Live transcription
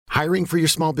Hiring for your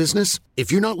small business?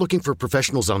 If you're not looking for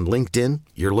professionals on LinkedIn,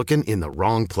 you're looking in the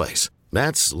wrong place.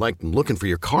 That's like looking for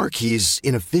your car keys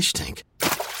in a fish tank.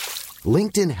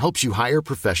 LinkedIn helps you hire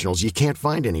professionals you can't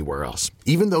find anywhere else,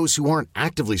 even those who aren't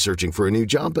actively searching for a new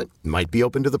job but might be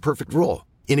open to the perfect role.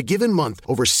 In a given month,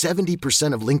 over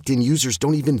 70% of LinkedIn users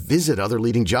don't even visit other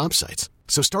leading job sites.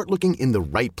 So start looking in the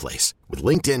right place. With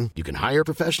LinkedIn, you can hire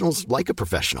professionals like a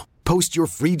professional. Post your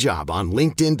free job on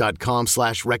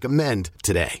linkedin.com/recommend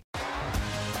today.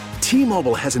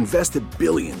 T-Mobile has invested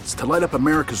billions to light up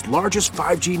America's largest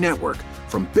 5G network,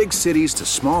 from big cities to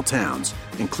small towns,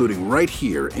 including right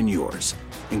here in yours.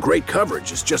 And great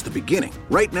coverage is just the beginning.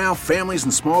 Right now, families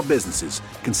and small businesses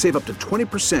can save up to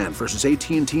 20% versus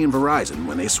AT&T and Verizon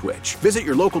when they switch. Visit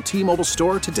your local T-Mobile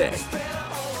store today.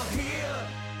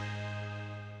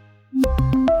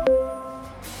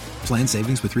 Plan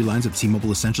savings with 3 lines of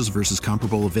T-Mobile Essentials versus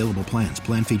comparable available plans.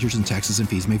 Plan features and taxes and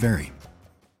fees may vary.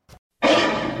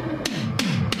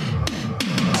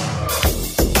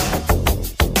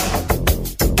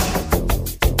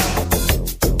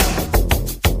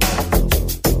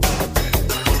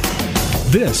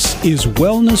 This is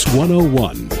Wellness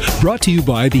 101, brought to you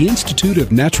by the Institute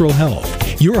of Natural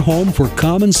Health, your home for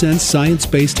common sense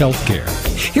science-based healthcare.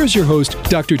 Here's your host,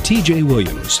 Dr. T.J.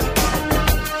 Williams.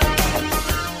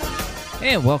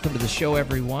 And welcome to the show,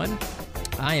 everyone.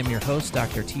 I am your host,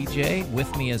 Dr. T.J.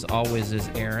 With me, as always, is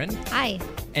Aaron. Hi.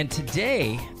 And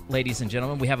today, ladies and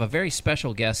gentlemen, we have a very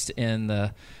special guest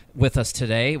with us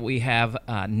today. We have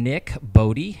Nick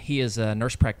Bodie. He is a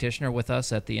nurse practitioner with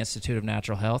us at the Institute of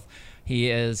Natural Health.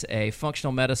 He is a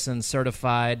functional medicine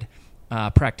certified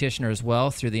practitioner as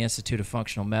well through the Institute of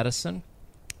Functional Medicine.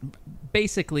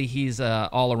 Basically, he's an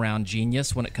all-around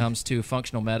genius when it comes to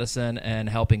functional medicine and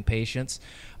helping patients.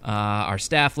 Our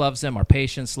staff loves him. Our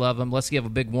patients love him. Let's give a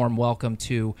big warm welcome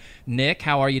to Nick.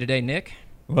 How are you today, Nick?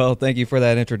 Well, thank you for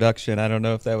that introduction. I don't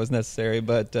know if that was necessary,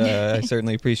 but I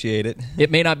certainly appreciate it.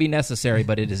 It may not be necessary,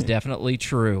 but it is definitely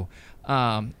true.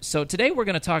 So today we're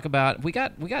going to talk about, we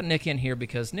got Nick in here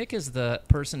because Nick is the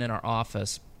person in our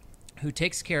office who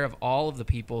takes care of all of the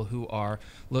people who are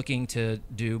looking to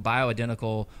do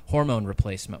bioidentical hormone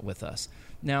replacement with us.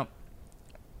 Now,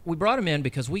 we brought him in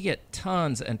because we get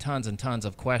tons and tons and tons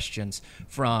of questions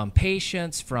from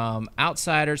patients, from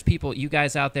outsiders, people, you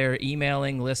guys out there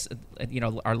emailing,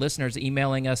 our listeners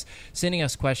emailing us, sending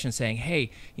us questions saying, hey,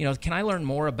 can I learn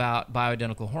more about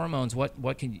bioidentical hormones?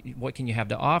 What can you have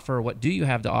to offer? What do you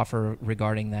have to offer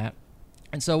regarding that?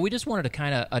 And so we just wanted to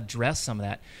kind of address some of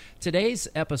that. Today's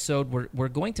episode, we're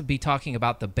going to be talking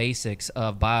about the basics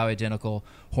of bioidentical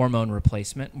hormone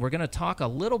replacement. We're going to talk a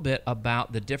little bit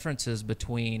about the differences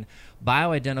between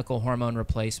bioidentical hormone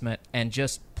replacement and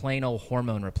just plain old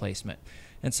hormone replacement.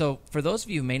 And so for those of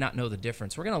you who may not know the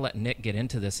difference, we're going to let Nick get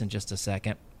into this in just a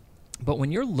second. But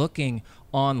when you're looking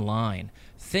online,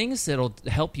 things that'll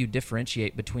help you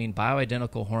differentiate between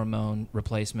bioidentical hormone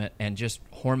replacement and just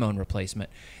hormone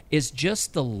replacement is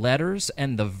just the letters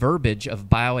and the verbiage of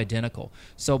bioidentical.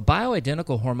 So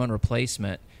bioidentical hormone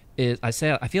replacement is, I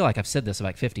feel like I've said this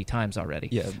like 50 times already.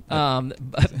 Yeah.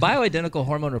 Bioidentical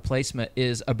hormone replacement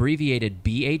is abbreviated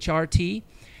BHRT.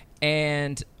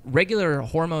 And regular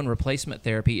hormone replacement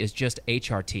therapy is just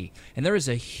HRT. And there is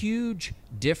a huge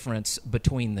difference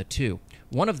between the two.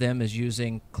 One of them is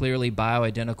using clearly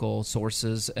bioidentical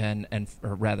sources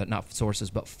or rather not sources,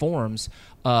 but forms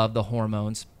of the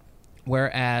hormones,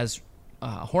 whereas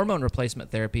hormone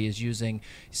replacement therapy is using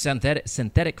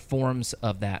synthetic forms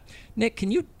of that. Nick,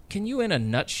 can you in a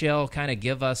nutshell kind of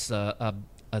give us a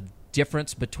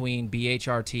difference between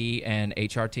BHRT and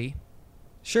HRT?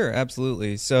 Sure,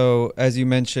 absolutely. So as you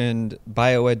mentioned,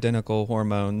 bioidentical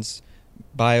hormones,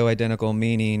 bioidentical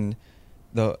meaning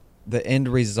the end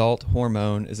result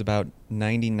hormone is about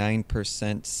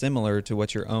 99% similar to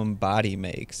what your own body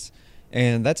makes.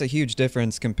 And that's a huge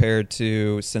difference compared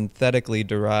to synthetically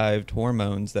derived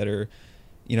hormones that are,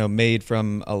 made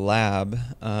from a lab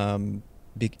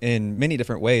in many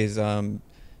different ways.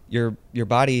 Your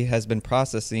body has been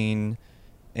processing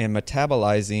and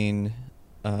metabolizing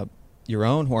your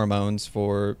own hormones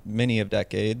for many of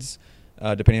decades,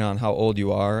 depending on how old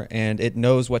you are, and it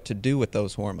knows what to do with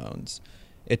those hormones.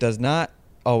 It does not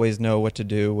always know what to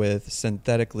do with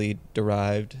synthetically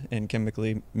derived and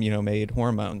chemically made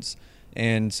hormones.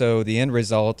 And so the end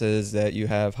result is that you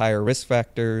have higher risk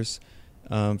factors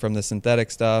from the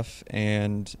synthetic stuff,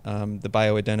 and the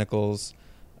bioidenticals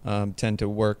tend to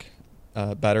work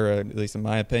better, at least in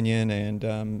my opinion,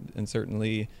 and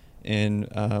certainly in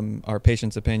our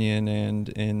patients' opinion and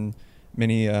in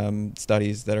many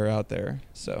studies that are out there.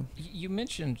 So you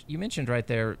mentioned right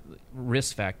there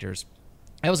risk factors.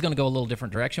 I was going to go a little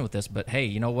different direction with this, but hey,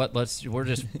 you know what? We're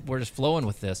just flowing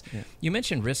with this. Yeah. You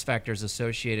mentioned risk factors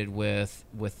associated with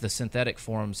the synthetic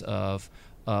forms of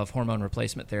hormone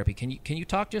replacement therapy. Can you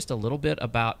talk just a little bit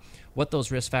about what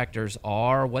those risk factors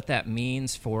are, what that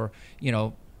means for,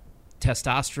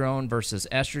 testosterone versus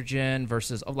estrogen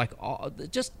versus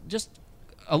just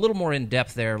a little more in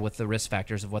depth there with the risk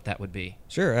factors of what that would be?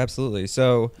 Sure, absolutely.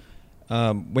 So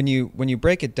when you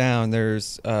break it down,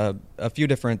 there's a few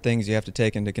different things you have to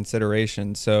take into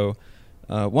consideration. So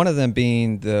one of them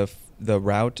being the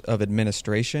route of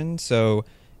administration. So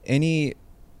any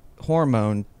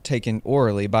hormone taken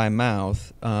orally by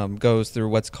mouth goes through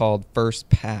what's called first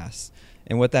pass,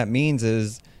 and what that means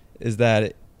is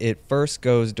that it first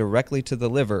goes directly to the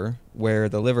liver, where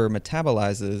the liver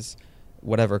metabolizes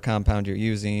whatever compound you're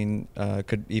using.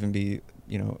 Could even be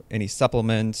any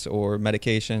supplements or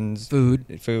medications, food,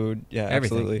 yeah, everything,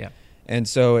 absolutely. Yeah. And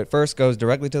so it first goes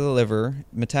directly to the liver,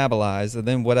 metabolized, and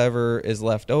then whatever is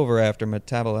left over after being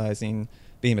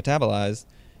metabolized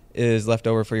is left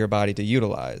over for your body to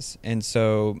utilize. And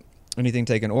so anything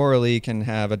taken orally can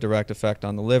have a direct effect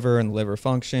on the liver and liver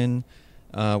function,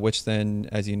 which then,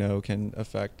 as you know, can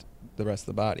affect the rest of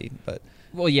the body. But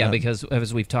because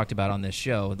as we've talked about on this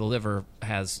show, the liver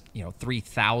has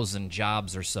 3,000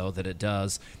 jobs or so that it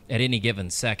does at any given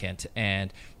second,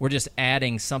 and we're just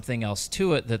adding something else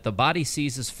to it that the body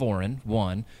sees as foreign,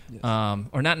 one, yes.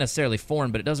 Or not necessarily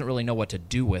foreign, but it doesn't really know what to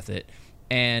do with it.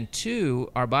 And two,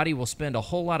 our body will spend a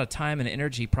whole lot of time and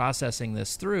energy processing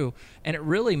this through, and it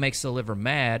really makes the liver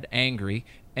mad, angry,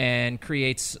 and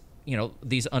creates,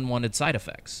 these unwanted side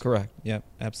effects. Correct. Yep,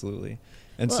 absolutely.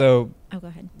 And go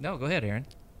ahead. No, go ahead, Aaron.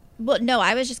 Well, no,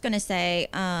 I was just going to say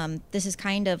this is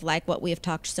kind of like what we have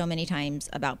talked so many times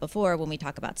about before when we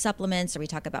talk about supplements or we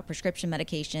talk about prescription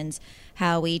medications,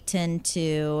 how we tend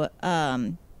to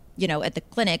at the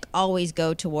clinic, always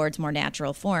go towards more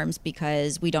natural forms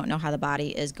because we don't know how the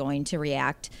body is going to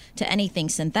react to anything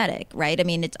synthetic, right? I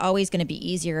mean, it's always going to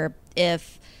be easier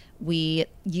if we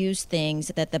use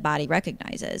things that the body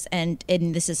recognizes. And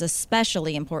this is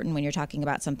especially important when you're talking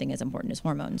about something as important as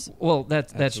hormones. Well,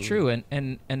 that's true.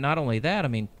 And not only that, I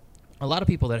mean, a lot of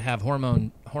people that have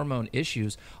hormone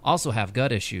issues also have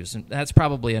gut issues, and that's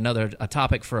probably a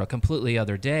topic for a completely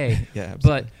other day. Yeah,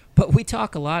 absolutely. But we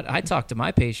talk a lot. I talk to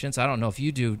my patients. I don't know if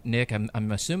you do, Nick.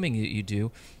 I'm assuming that you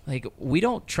do. Like, we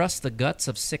don't trust the guts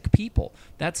of sick people.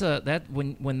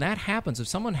 When that happens, if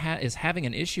someone is having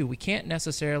an issue, we can't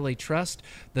necessarily trust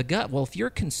the gut. Well, if you're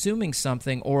consuming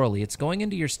something orally, it's going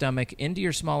into your stomach, into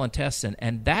your small intestine,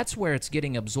 and that's where it's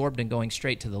getting absorbed and going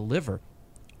straight to the liver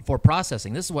for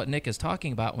processing. This is what Nick is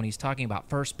talking about when he's talking about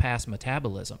first pass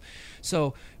metabolism.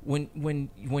 So when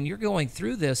you're going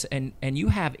through this and you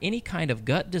have any kind of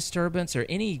gut disturbance or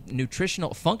any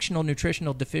functional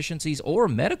nutritional deficiencies or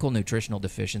medical nutritional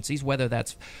deficiencies, whether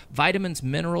that's vitamins,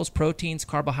 minerals, proteins,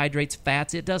 carbohydrates,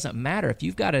 fats, it doesn't matter. If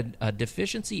you've got a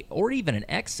deficiency or even an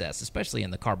excess, especially in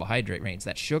the carbohydrate range,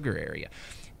 that sugar area,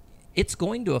 it's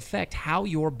going to affect how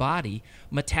your body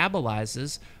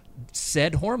metabolizes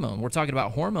said hormone. We're talking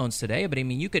about hormones today, but I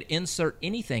mean, you could insert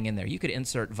anything in there. You could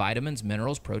insert vitamins,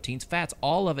 minerals, proteins, fats.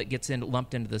 All of it gets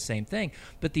lumped into the same thing.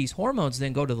 But these hormones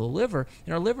then go to the liver,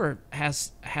 and our liver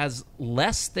has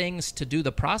less things to do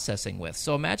the processing with.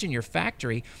 So imagine your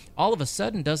factory all of a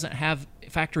sudden doesn't have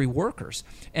factory workers,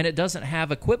 and it doesn't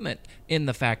have equipment in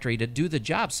the factory to do the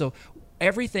job. So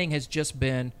everything has just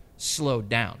been slowed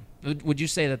down. Would you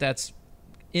say that that's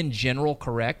in general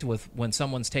correct with when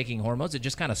someone's taking hormones? It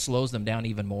just kind of slows them down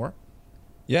even more?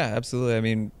 Yeah, absolutely. I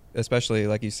mean, especially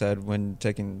like you said, when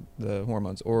taking the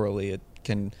hormones orally, it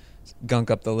can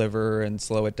gunk up the liver and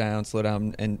slow down.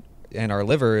 And our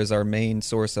liver is our main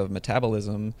source of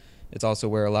metabolism. It's also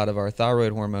where a lot of our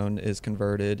thyroid hormone is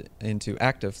converted into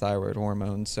active thyroid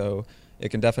hormone. So it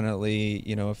can definitely,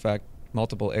 affect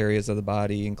multiple areas of the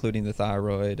body, including the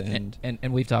thyroid. And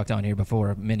we've talked on here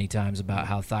before many times about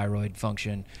how thyroid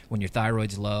function. When your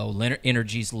thyroid's low,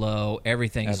 energy's low,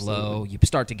 everything's absolutely low, you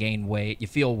start to gain weight, you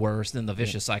feel worse, then the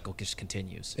vicious cycle just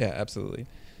continues. Yeah, absolutely.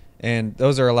 And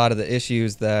those are a lot of the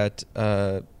issues that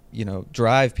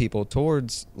drive people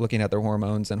towards looking at their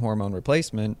hormones and hormone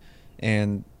replacement,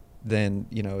 and then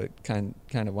it kind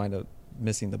of wind up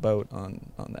missing the boat on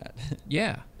that.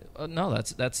 Yeah. No,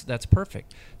 that's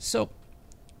perfect. So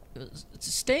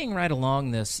staying right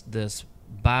along this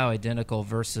bioidentical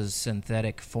versus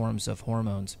synthetic forms of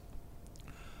hormones,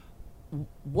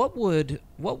 what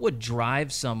would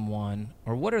drive someone,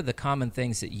 or what are the common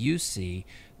things that you see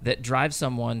that drive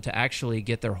someone to actually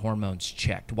get their hormones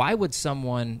checked? Why would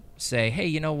someone say, hey,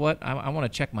 you know what, I want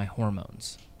to check my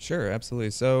hormones? Sure,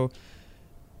 absolutely. So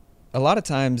a lot of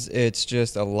times it's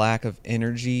just a lack of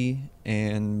energy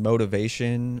and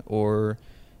motivation, or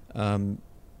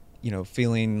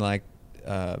feeling like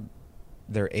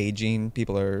they're aging.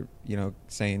 People are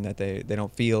saying that they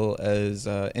don't feel as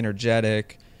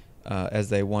energetic as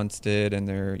they once did in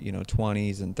their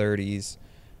 20s and 30s,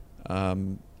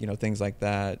 things like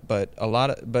that. But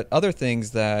other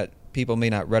things that people may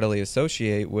not readily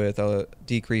associate with a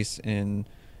decrease in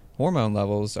hormone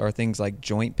levels are things like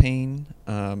joint pain.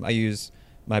 I use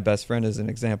my best friend as an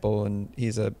example, and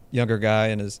he's a younger guy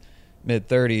in his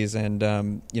mid-30s,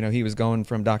 and he was going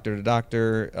from doctor to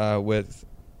doctor with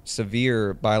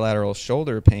severe bilateral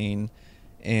shoulder pain,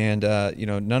 and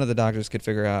none of the doctors could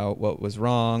figure out what was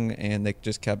wrong, and they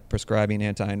just kept prescribing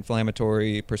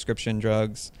anti-inflammatory prescription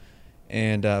drugs.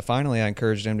 And finally I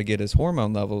encouraged him to get his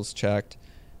hormone levels checked,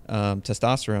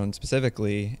 testosterone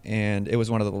specifically, and it was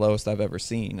one of the lowest I've ever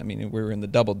seen. I mean, we were in the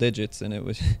double digits, and it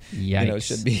was it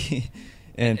should be,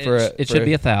 and it should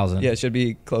be 1,000. Yeah, it should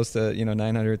be close to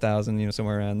 900,000,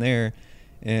 somewhere around there,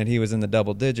 and he was in the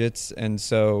double digits. And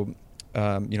so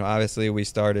obviously we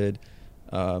started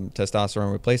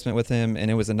testosterone replacement with him,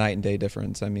 and it was a night and day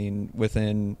difference. I mean,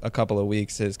 within a couple of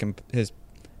weeks, his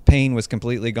pain was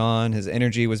completely gone, his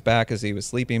energy was back as he was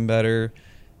sleeping better.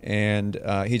 And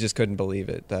he just couldn't believe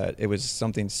it, that it was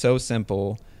something so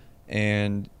simple,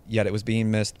 and yet it was being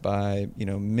missed by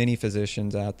many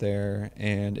physicians out there,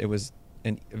 and it was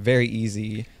a very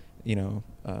easy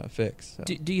fix. So.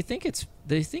 Do you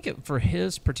think for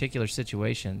his particular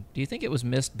situation, do you think it was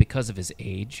missed because of his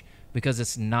age, because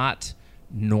it's not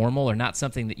normal or not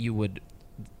something that you would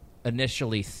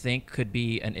initially think could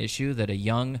be an issue, that a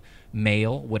young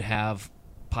male would have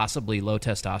possibly low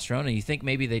testosterone, and you think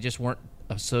maybe they just weren't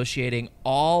associating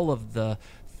all of the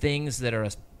things that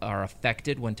are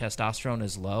affected when testosterone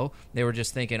is low? They were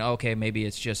just thinking, okay, maybe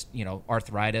it's just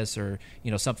arthritis or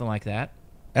something like that.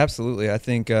 Absolutely. I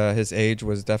think his age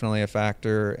was definitely a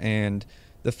factor, and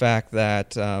the fact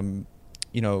that a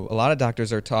lot of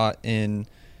doctors are taught in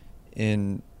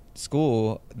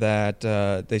school that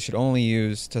they should only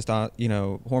use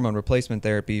hormone replacement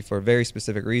therapy for very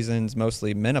specific reasons,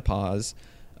 mostly menopause.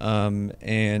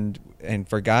 And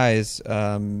for guys,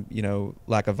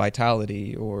 lack of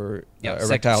vitality or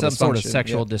erectile dysfunction. Some sort of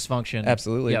sexual dysfunction.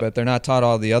 Absolutely, but they're not taught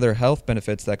all the other health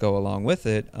benefits that go along with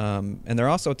it. And they're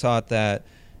also taught that,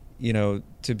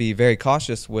 to be very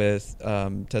cautious with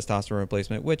testosterone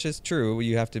replacement, which is true.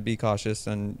 You have to be cautious,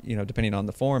 and depending on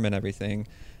the form and everything.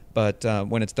 But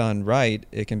when it's done right,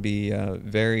 it can be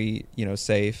very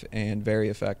safe and very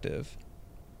effective.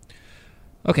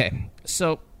 Okay,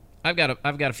 so I've got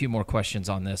a few more questions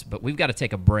on this, but we've got to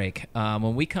take a break.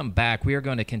 When we come back, we are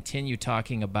going to continue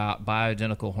talking about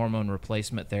bioidentical hormone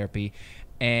replacement therapy,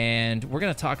 and we're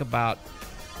going to talk about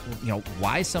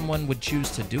why someone would choose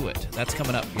to do it. That's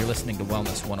coming up. You're listening to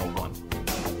Wellness 101.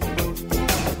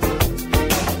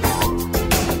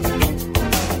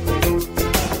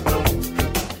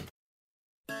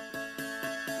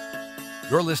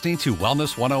 You're listening to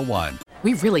Wellness 101.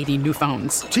 We really need new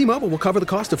phones. T-Mobile will cover the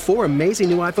cost of 4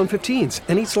 amazing new iPhone 15s,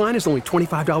 and each line is only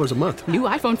 $25 a month. New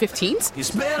iPhone 15s?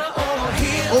 It's better over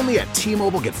here. Only at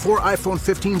T-Mobile, get 4 iPhone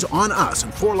 15s on us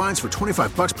and 4 lines for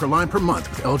 $25 per line per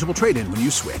month with eligible trade-in when you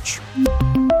switch.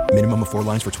 Minimum of 4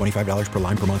 lines for $25 per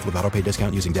line per month with autopay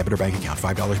discount using debit or bank account.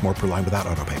 $5 more per line without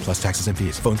autopay, plus taxes and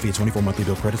fees. Phone fee at 24 monthly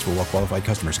bill credits for well-qualified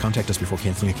customers. Contact us before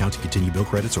canceling account to continue bill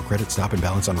credits or credit stop and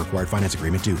balance on required finance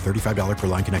agreement due. $35 per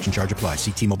line connection charge applies.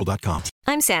 See T-Mobile.com.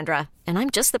 I'm Sandra, and I'm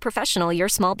just the professional your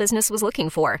small business was looking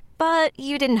for. But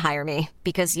you didn't hire me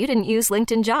because you didn't use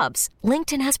LinkedIn Jobs.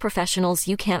 LinkedIn has professionals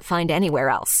you can't find anywhere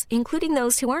else, including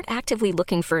those who aren't actively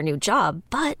looking for a new job,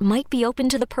 but might be open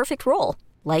to the perfect role,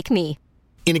 like me.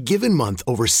 In a given month,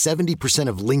 over 70%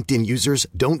 of LinkedIn users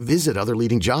don't visit other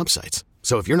leading job sites.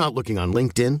 So if you're not looking on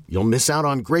LinkedIn, you'll miss out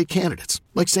on great candidates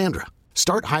like Sandra.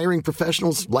 Start hiring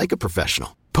professionals like a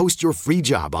professional. Post your free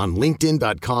job on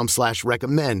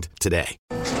linkedin.com/recommend today.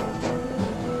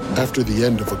 After the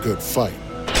end of a good fight,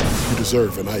 you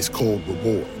deserve an ice-cold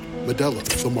reward. Modelo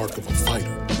is the mark of a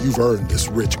fighter. You've earned this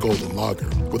rich golden lager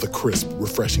with a crisp,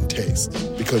 refreshing taste.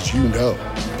 Because you know,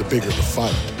 the bigger the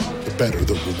fight, the better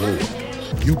the reward.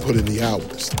 You put in the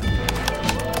hours,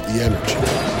 the energy,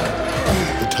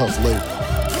 the tough labor.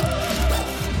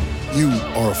 You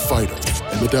are a fighter,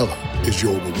 and Modelo is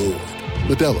your reward.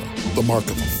 Modelo, the mark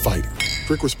of a fighter.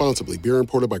 Drink responsibly. Beer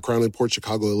imported by Crown Imports,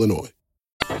 Chicago, Illinois.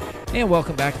 And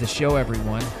welcome back to the show,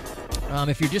 everyone.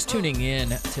 If you're just tuning in,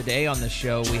 today on the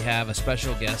show we have a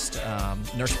special guest,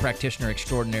 nurse practitioner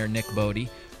extraordinaire Nick Bode.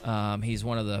 He's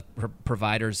one of the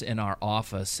providers in our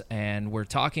office, and we're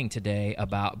talking today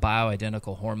about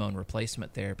bioidentical hormone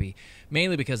replacement therapy,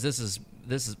 mainly because this is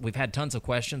we've had tons of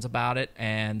questions about it,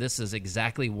 and this is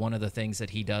exactly one of the things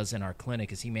that he does in our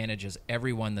clinic is he manages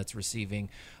everyone that's receiving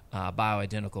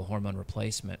bioidentical hormone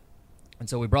replacement. And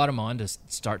so we brought him on to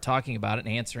start talking about it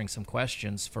and answering some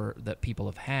questions that people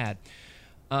have had.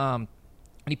 And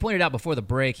he pointed out before the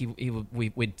break,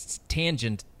 we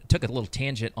took a little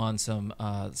tangent on some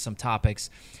topics,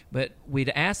 but I'd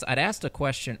asked a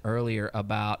question earlier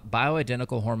about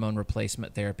bioidentical hormone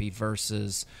replacement therapy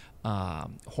versus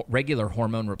regular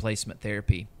hormone replacement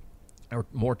therapy, or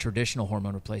more traditional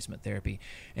hormone replacement therapy.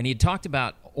 And he had talked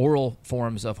about oral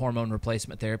forms of hormone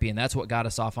replacement therapy, and that's what got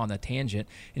us off on the tangent.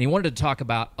 And he wanted to talk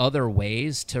about other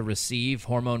ways to receive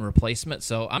hormone replacement.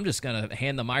 So I'm just going to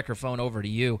hand the microphone over to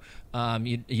you.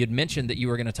 You'd mentioned that you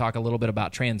were going to talk a little bit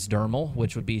about transdermal,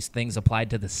 which would be things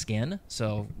applied to the skin.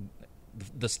 So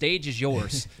the stage is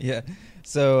yours. Yeah.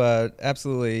 So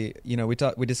absolutely,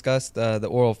 we discussed the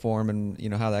oral form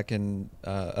and how that can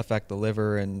affect the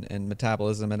liver and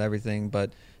metabolism and everything.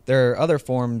 But there are other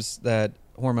forms that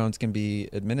hormones can be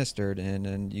administered in,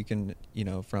 and you can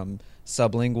from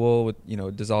sublingual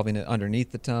with dissolving it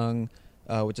underneath the tongue,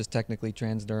 which is technically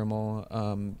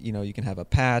transdermal. You can have a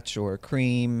patch or a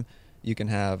cream. You can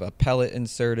have a pellet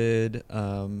inserted.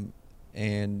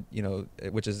 And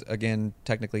which is again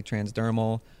technically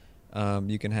transdermal.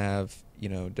 You can have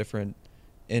different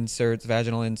inserts,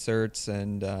 vaginal inserts,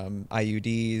 and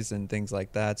IUDs and things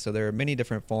like that. So there are many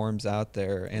different forms out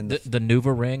there. And the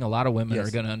NuvaRing, a lot of women are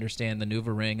going to understand the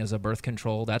NuvaRing as a birth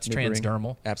control. That's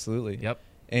transdermal. Absolutely. Yep.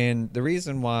 And the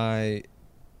reason why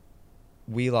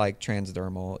we like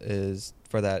transdermal is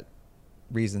for that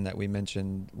reason that we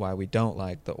mentioned why we don't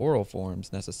like the oral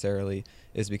forms necessarily,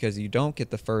 is because you don't get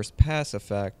the first pass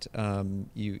effect.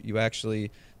 You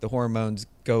actually, the hormones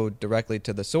go directly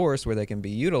to the source where they can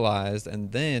be utilized,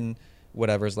 and then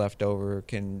whatever's left over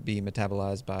can be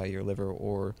metabolized by your liver,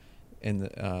 or in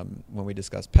the, when we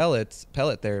discuss pellet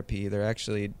therapy, they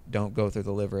actually don't go through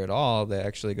the liver at all. They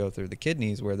actually go through the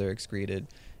kidneys where they're excreted,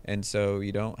 and so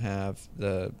you don't have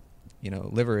the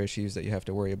liver issues that you have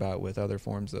to worry about with other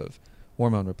forms of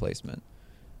hormone replacement.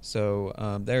 So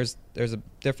there's a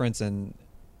difference in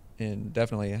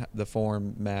definitely the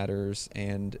form matters,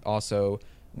 and also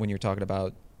when you're talking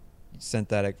about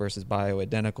synthetic versus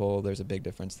bioidentical, there's a big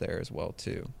difference there as well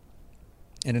too.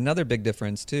 And another big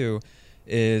difference too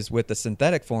is with the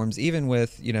synthetic forms, even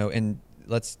with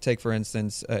let's take for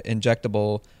instance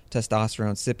injectable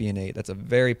testosterone cypionate. That's a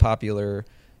very popular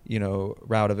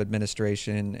route of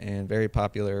administration and very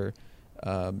popular.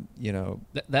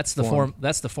 That's the form.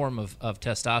 That's the form of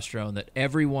testosterone that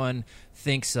everyone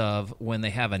thinks of when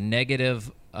they have a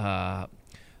negative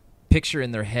picture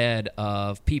in their head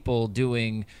of people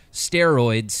doing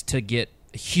steroids to get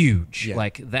huge. Yeah.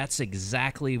 Like that's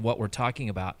exactly what we're talking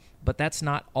about. But that's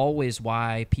not always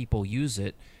why people use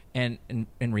it. And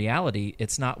in reality,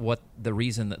 it's not the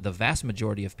reason that the vast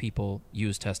majority of people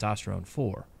use testosterone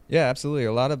for. Yeah, absolutely.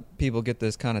 A lot of people get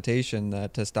this connotation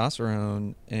that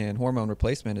testosterone and hormone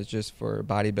replacement is just for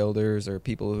bodybuilders or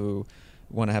people who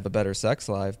want to have a better sex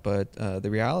life. But the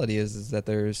reality is that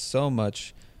there's so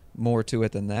much more to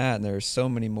it than that, and there's so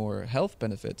many more health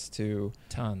benefits to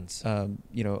tons.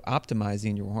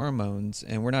 Optimizing your hormones,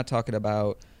 and we're not talking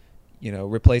about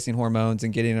replacing hormones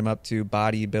and getting them up to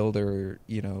bodybuilder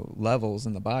levels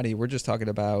in the body. We're just talking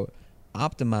about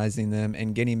optimizing them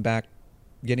and getting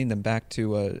them back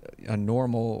to a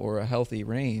normal or a healthy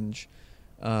range,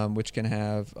 which can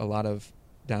have a lot of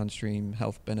downstream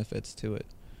health benefits to it.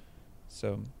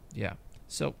 So yeah.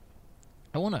 So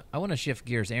I want to shift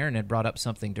gears. Aaron had brought up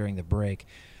something during the break.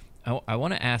 I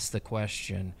want to ask the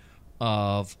question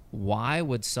of why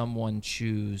would someone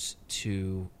choose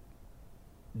to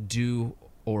do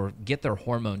or get their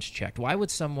hormones checked? Why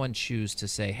would someone choose to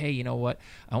say, hey, you know what?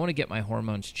 I want to get my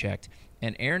hormones checked.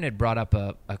 And Erin had brought up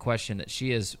a question that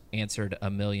she has answered a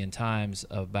million times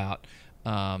about,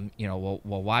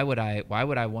 why would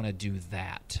I want to do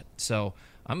that? So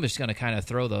I'm just going to kind of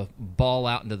throw the ball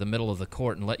out into the middle of the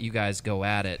court and let you guys go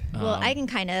at it. Well, I can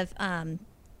kind of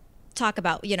talk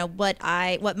about what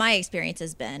my experience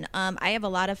has been. I have a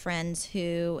lot of friends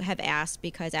who have asked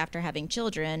because after having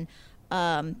children,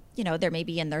 they're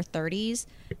maybe in their 30s,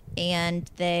 and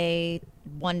they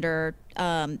wonder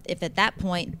if at that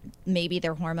point maybe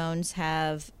their hormones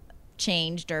have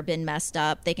changed or been messed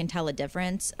up. They can tell a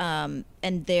difference, and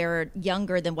they're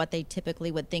younger than what they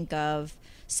typically would think of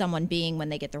someone being when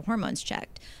they get their hormones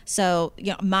checked. So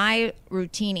my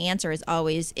routine answer is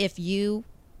always, if you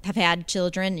have had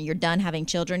children and you're done having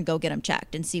children, go get them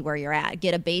checked and see where you're at.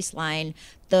 Get a baseline.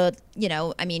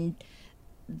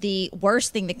 The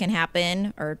worst thing that can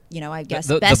happen, or I guess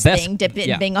the best thing,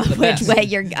 depending on which way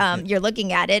you're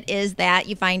looking at it, is that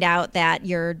you find out that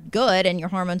you're good and your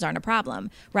hormones aren't a problem,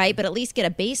 right? But at least get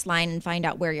a baseline and find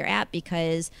out where you're at,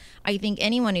 because I think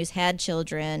anyone who's had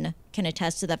children can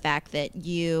attest to the fact that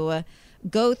you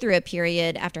go through a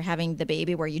period after having the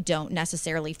baby where you don't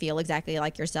necessarily feel exactly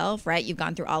like yourself, right? You've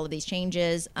gone through all of these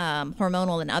changes,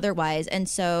 hormonal and otherwise, and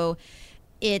so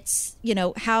it's,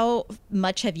 how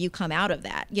much have you come out of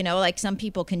that? Like some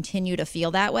people continue to feel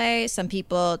that way. Some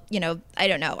people, I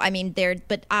don't know. I mean,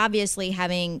 but obviously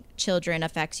having children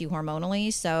affects you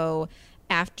hormonally. So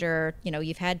after,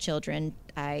 you've had children,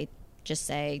 I just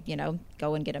say,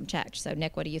 go and get them checked. So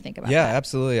Nick, what do you think about that? Yeah,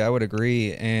 absolutely. I would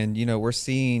agree. And, we're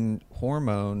seeing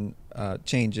hormone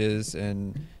changes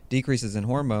and decreases in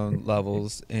hormone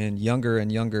levels in younger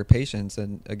and younger patients.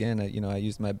 And again, I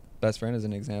used my best friend as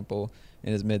an example,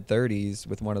 in his mid-30s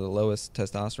with one of the lowest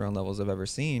testosterone levels I've ever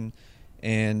seen.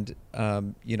 And,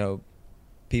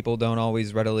 people don't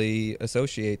always readily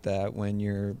associate that when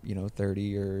you're,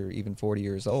 30 or even 40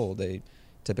 years old. They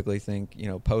typically think,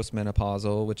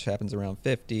 postmenopausal, which happens around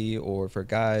 50, or for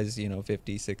guys,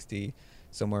 50, 60,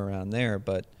 somewhere around there.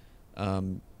 But, a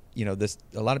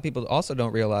lot of people also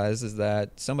don't realize is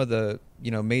that some of the,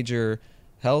 major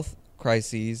health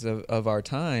crises of our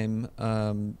time,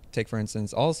 take for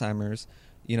instance Alzheimer's,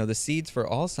 the seeds for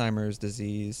Alzheimer's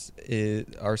disease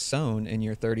are sown in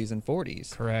your 30s and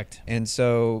 40s. Correct. And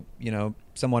so,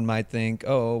 someone might think,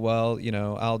 oh, well,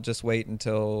 I'll just wait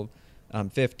until I'm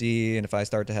 50, and if I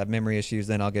start to have memory issues,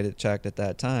 then I'll get it checked at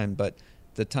that time. But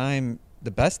the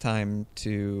best time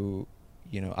to,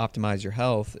 optimize your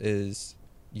health is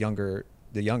younger.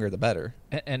 The younger, the better.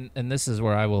 And this is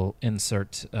where I will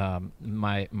insert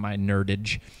my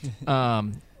nerdage.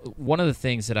 One of the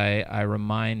things that I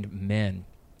remind men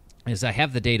is I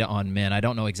have the data on men. I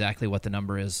don't know exactly what the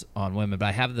number is on women, but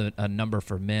I have a number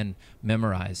for men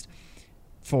memorized.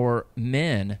 For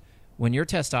men, when your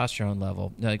testosterone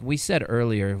level, like we said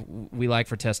earlier, we like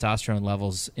for testosterone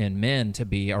levels in men to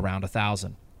be around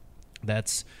 1,000.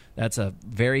 That's a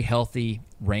very healthy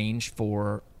range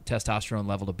for testosterone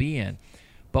level to be in.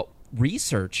 But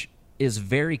research is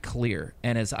very clear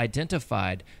and has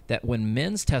identified that when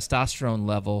men's testosterone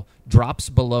level drops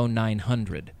below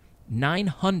 900,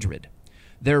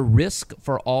 their risk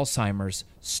for Alzheimer's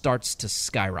starts to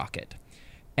skyrocket.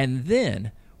 And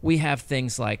then we have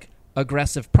things like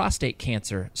aggressive prostate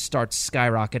cancer starts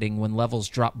skyrocketing when levels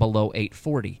drop below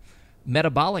 840.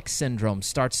 Metabolic syndrome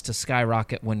starts to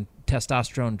skyrocket when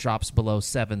testosterone drops below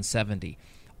 770.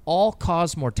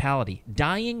 All-cause mortality,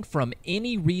 dying from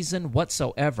any reason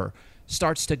whatsoever,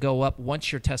 starts to go up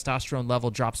once your testosterone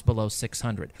level drops below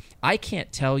 600. I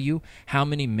can't tell you how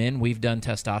many men we've done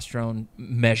testosterone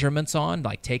measurements on,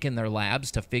 like taken their labs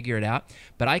to figure it out,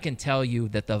 but I can tell you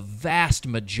that the vast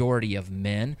majority of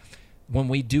men, when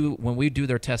we do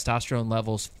their testosterone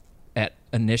levels at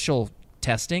initial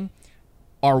testing,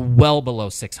 are well below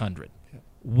 600.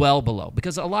 Well below.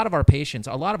 Because a lot of our patients,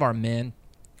 a lot of our men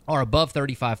are above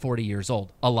 35, 40 years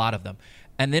old, a lot of them.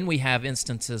 And then we have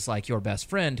instances like your best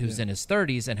friend who's in his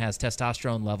 30s and has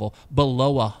testosterone level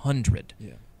below 100.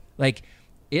 Yeah. Like,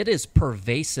 it is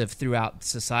pervasive throughout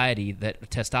society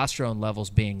that testosterone levels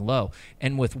being low.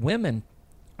 And with women,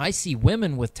 I see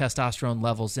women with testosterone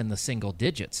levels in the single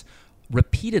digits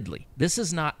repeatedly. This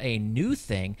is not a new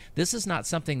thing. This is not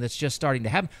something that's just starting to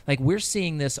happen. Like, we're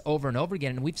seeing this over and over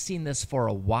again, and we've seen this for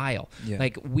a while. Yeah.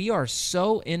 Like, we are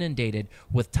so inundated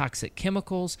with toxic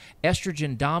chemicals,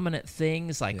 estrogen-dominant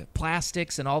things like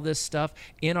plastics and all this stuff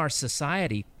in our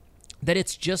society that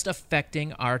it's just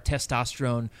affecting our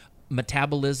testosterone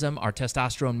metabolism, our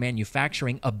testosterone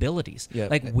manufacturing abilities. Yeah.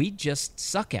 Like, we just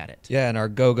suck at it. Yeah, and our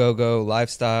go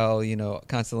lifestyle,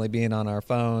 constantly being on our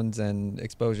phones and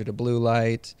exposure to blue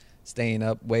light, staying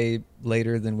up way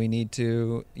later than we need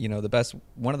to.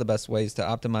 One of the best ways to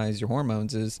optimize your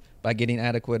hormones is by getting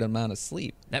adequate amount of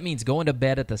sleep. That means going to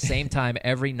bed at the same time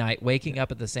every night, waking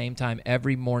up at the same time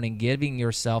every morning, giving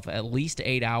yourself at least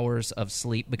 8 hours of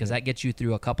sleep, because that gets you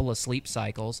through a couple of sleep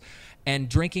cycles, and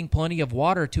drinking plenty of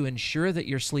water to ensure that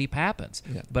your sleep happens.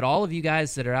 Yeah. But all of you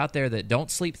guys that are out there that don't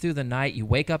sleep through the night, you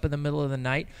wake up in the middle of the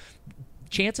night,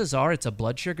 chances are it's a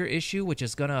blood sugar issue, which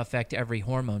is going to affect every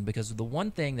hormone. Because the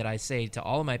one thing that I say to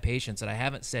all of my patients that I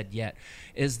haven't said yet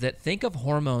is that think of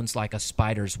hormones like a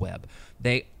spider's web.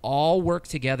 They all work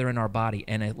together in our body.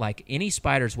 And like any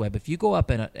spider's web, if you go up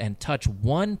and touch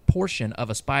one portion of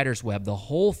a spider's web, the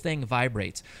whole thing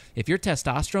vibrates. If your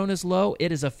testosterone is low,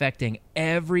 it is affecting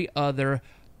every other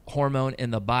hormone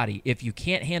in the body. If you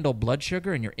can't handle blood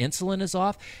sugar and your insulin is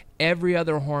off, every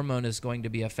other hormone is going to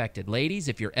be affected. Ladies,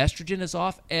 if your estrogen is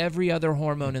off, every other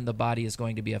hormone in the body is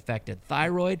going to be affected.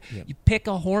 Thyroid, you pick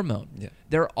a hormone.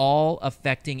 They're all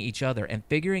affecting each other. And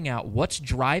figuring out what's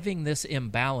driving this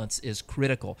imbalance is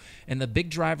critical. And the big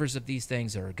drivers of these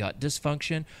things are gut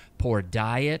dysfunction, poor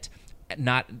diet,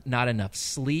 not enough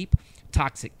sleep,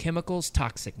 toxic chemicals,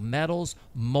 toxic metals,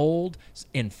 mold,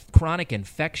 chronic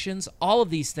infections. All of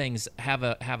these things have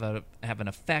an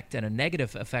effect and a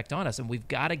negative effect on us, and we've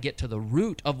got to get to the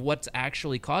root of what's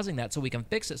actually causing that so we can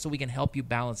fix it, so we can help you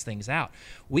balance things out.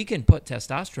 We can put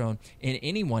testosterone in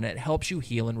anyone. It helps you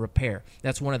heal and repair.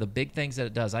 That's one of the big things that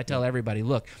it does. I tell everybody,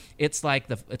 look, it's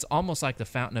almost like the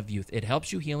fountain of youth. It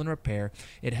helps you heal and repair.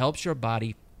 It helps your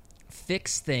body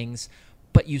fix things,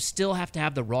 but you still have to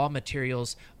have the raw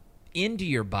materials into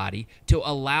your body to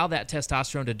allow that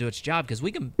testosterone to do its job, because we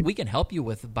can help you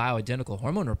with bioidentical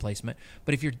hormone replacement,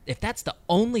 but if that's the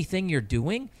only thing you're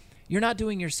doing, you're not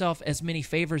doing yourself as many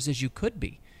favors as you could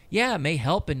be. Yeah, it may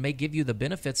help and may give you the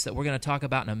benefits that we're going to talk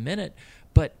about in a minute,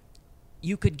 but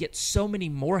you could get so many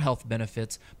more health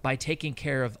benefits by taking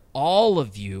care of all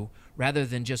of you rather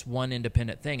than just one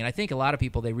independent thing. And I think a lot of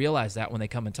people, they realize that when they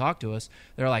come and talk to us,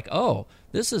 they're like, oh,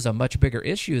 this is a much bigger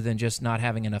issue than just not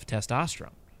having enough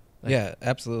testosterone. Yeah,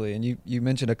 absolutely. And you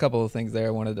mentioned a couple of things there I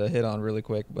wanted to hit on really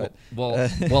quick. But well,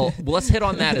 let's hit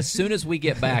on that as soon as we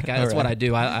get back. That's what I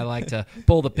do. I like to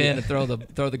pull the pin and throw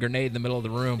the grenade in the middle of the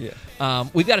room. Yeah.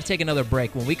 We've got to take another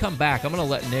break. When we come back, I'm going to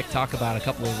let Nick talk about a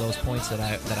couple of those points that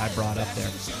I brought up there.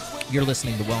 You're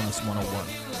listening to Wellness 101.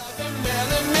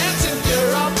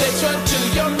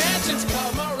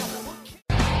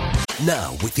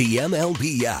 Now, with the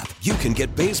MLB app, you can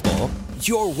get baseball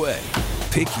your way.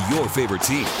 Pick your favorite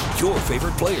team, your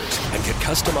favorite players, and get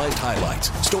customized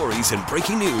highlights, stories, and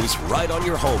breaking news right on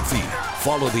your home feed.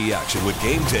 Follow the action with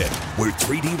Game Day, where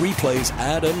 3D replays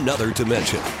add another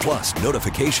dimension. Plus,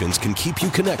 notifications can keep you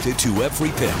connected to every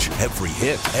pitch, every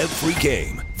hit, every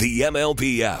game. The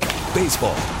MLB app.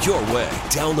 Baseball your way.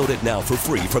 Download it now for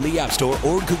free from the App Store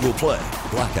or Google Play.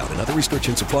 Blackout and other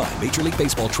restrictions apply. Major League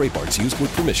Baseball trademarks used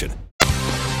with permission.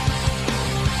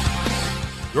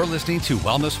 You're listening to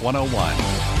Wellness 101.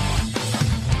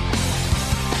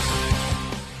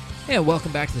 Hey,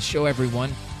 welcome back to the show,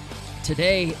 everyone.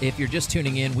 Today, if you're just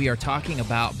tuning in, we are talking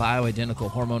about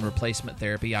bioidentical hormone replacement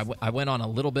therapy. I went on a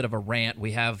little bit of a rant.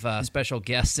 We have a special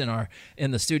guest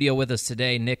in the studio with us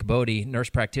today, Nick Bodie, nurse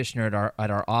practitioner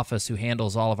at our office, who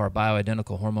handles all of our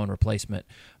bioidentical hormone replacement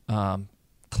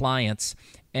clients.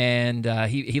 And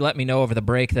he let me know over the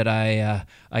break that I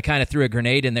kind of threw a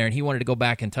grenade in there, and he wanted to go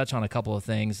back and touch on a couple of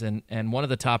things. And one of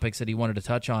the topics that he wanted to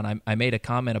touch on, I made a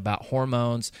comment about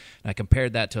hormones, and I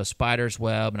compared that to a spider's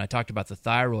web, and I talked about the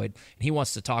thyroid. And he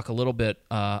wants to talk a little bit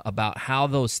about how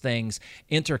those things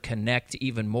interconnect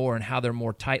even more and how they're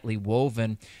more tightly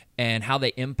woven and how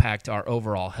they impact our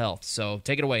overall health. So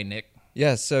take it away, Nick.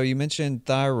 Yes, so you mentioned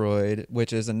thyroid,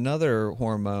 which is another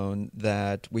hormone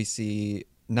that we see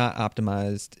not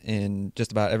optimized in just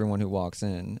about everyone who walks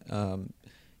in.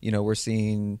 We're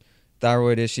seeing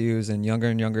thyroid issues in younger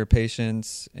and younger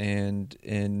patients and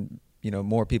in,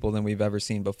 more people than we've ever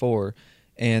seen before.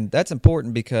 And that's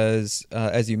important because,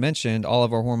 as you mentioned, all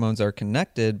of our hormones are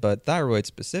connected, but thyroid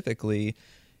specifically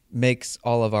makes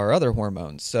all of our other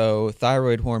hormones. So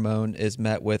thyroid hormone is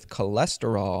met with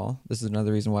cholesterol. This is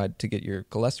another reason why to get your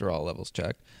cholesterol levels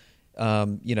checked.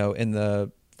 In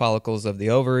the follicles of the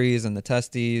ovaries and the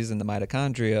testes and the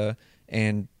mitochondria,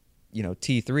 and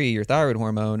T3, your thyroid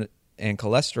hormone, and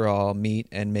cholesterol meet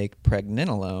and make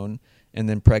pregnenolone, and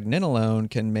then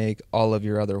pregnenolone can make all of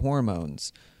your other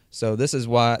hormones. So this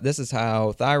is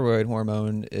how thyroid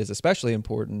hormone is especially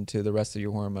important to the rest of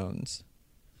your hormones.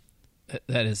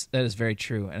 That is very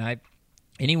true. And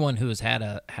anyone who has had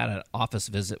an office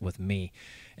visit with me,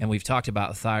 and we've talked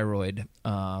about thyroid,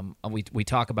 we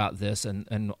talk about this,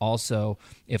 and also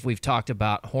if we've talked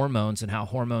about hormones and how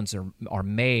hormones are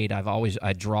made,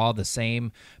 I draw the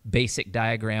same basic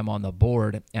diagram on the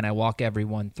board, and I walk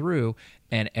everyone through,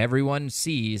 and everyone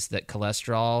sees that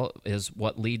cholesterol is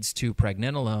what leads to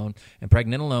pregnenolone, and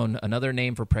pregnenolone, another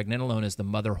name for pregnenolone, is the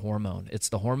mother hormone. It's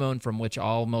the hormone from which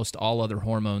almost all other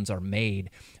hormones are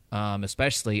made,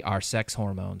 especially our sex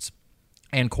hormones.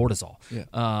 And cortisol,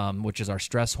 which is our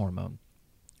stress hormone.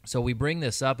 So we bring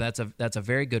this up. That's a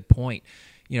very good point.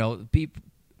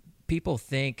 People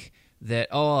think that,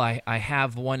 oh, I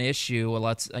have one issue. Well,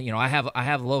 I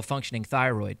have low functioning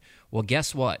thyroid. Well,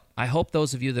 guess what? I hope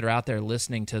those of you that are out there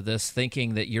listening to this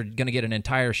thinking that you're going to get an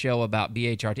entire show about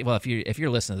BHRT. Well, if you're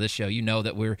listening to this show, you know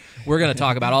that we're going to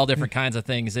talk about all different kinds of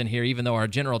things in here, even though our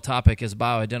general topic is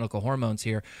bioidentical hormones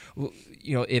here.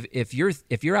 You know, if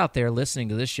you're out there listening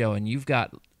to this show and you've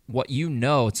got what you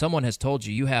know, someone has told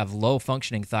you have low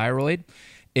functioning thyroid,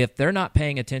 if they're not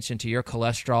paying attention to your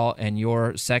cholesterol and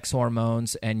your sex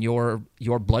hormones and your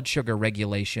blood sugar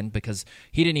regulation, because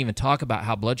he didn't even talk about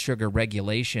how blood sugar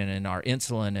regulation and our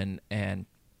insulin and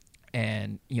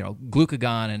you know,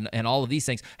 glucagon and all of these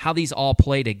things, how these all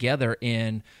play together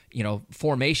in, you know,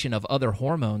 formation of other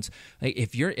hormones.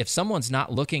 If someone's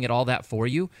not looking at all that for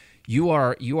you,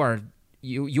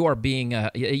 you're getting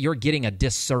a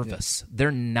disservice. Yeah.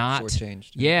 They're not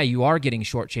shortchanged. Yeah, you are getting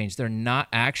shortchanged. They're not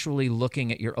actually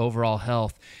looking at your overall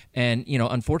health. And, you know,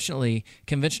 unfortunately,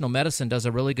 conventional medicine does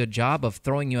a really good job of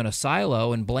throwing you in a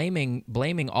silo and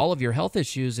blaming all of your health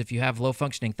issues if you have low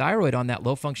functioning thyroid on that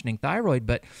low functioning thyroid,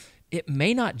 but it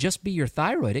may not just be your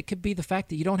thyroid. It could be the fact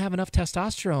that you don't have enough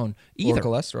testosterone either.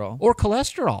 Or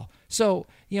cholesterol. So,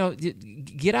 you know,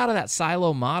 get out of that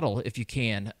silo model if you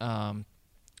can.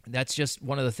 That's just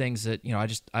one of the things that, you know,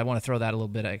 I want to throw that a little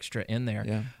bit extra in there.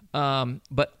 Yeah.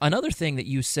 But another thing that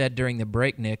you said during the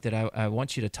break, Nick, that I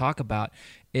want you to talk about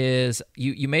is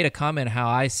you made a comment how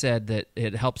I said that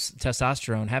it helps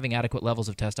testosterone, having adequate levels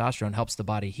of testosterone helps the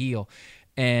body heal.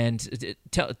 And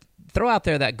throw out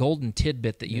there that golden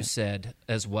tidbit that you said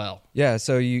as well. Yeah,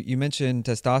 so you mentioned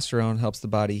testosterone helps the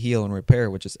body heal and repair,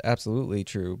 which is absolutely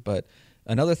true. But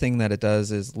another thing that it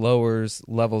does is lowers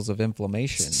levels of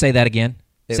inflammation. Say that again.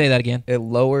 Say that again. It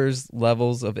lowers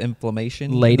levels of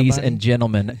inflammation. Ladies and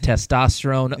gentlemen,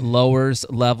 testosterone lowers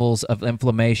levels of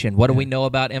inflammation. What do we know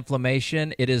about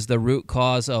inflammation? It is the root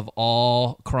cause of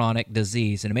all chronic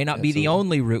disease. And it may not be the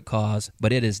only root cause,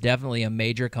 but it is definitely a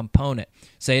major component.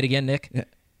 Say it again, Nick. Yeah.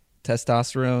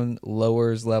 Testosterone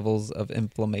lowers levels of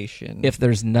inflammation. If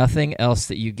there's nothing else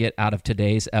that you get out of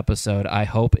today's episode, I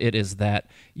hope it is that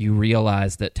you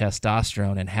realize that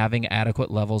testosterone and having adequate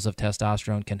levels of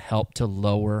testosterone can help to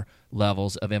lower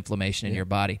levels of inflammation in your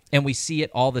body. And we see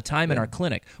it all the time in our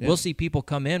clinic. We'll see people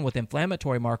come in with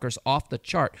inflammatory markers off the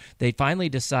chart. They finally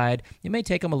decide, it may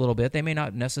take them a little bit. They may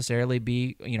not necessarily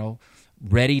be, you know,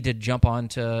 ready to jump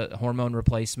onto hormone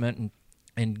replacement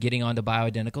and getting onto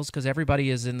bioidenticals, because everybody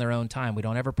is in their own time. We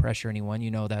don't ever pressure anyone.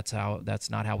 You know, that's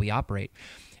not how we operate.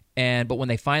 But when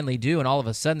they finally do, and all of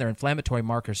a sudden their inflammatory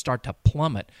markers start to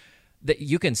plummet, that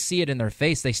you can see it in their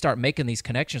face. They start making these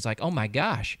connections like, oh my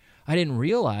gosh, I didn't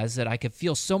realize that I could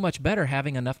feel so much better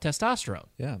having enough testosterone.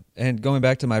 Yeah. And going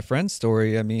back to my friend's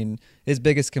story, I mean, his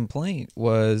biggest complaint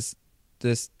was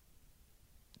this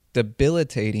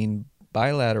debilitating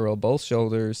bilateral, both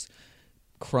shoulders,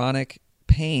 chronic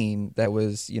pain that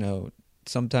was, you know,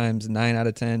 sometimes 9 out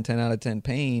of 10, 10 out of 10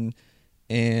 pain.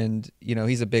 And, you know,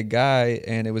 he's a big guy,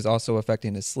 and it was also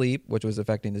affecting his sleep, which was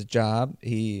affecting his job.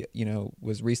 He, you know,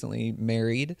 was recently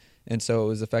married, and so it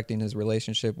was affecting his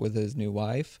relationship with his new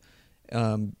wife.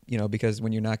 You know, because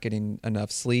when you're not getting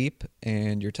enough sleep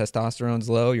and your testosterone's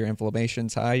low, your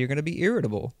inflammation's high, you're going to be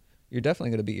irritable. You're definitely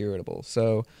going to be irritable.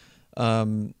 So,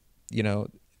 you know,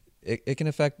 it can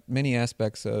affect many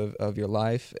aspects of your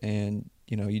life, and,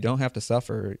 you know, you don't have to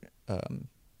suffer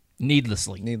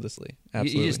needlessly.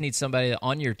 Absolutely. You just need somebody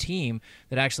on your team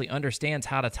that actually understands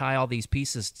how to tie all these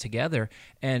pieces together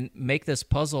and make this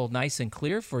puzzle nice and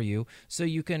clear for you, so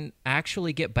you can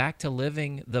actually get back to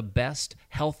living the best,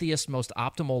 healthiest, most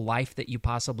optimal life that you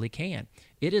possibly can.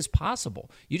 It is possible.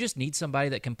 You just need somebody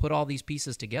that can put all these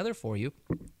pieces together for you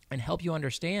and help you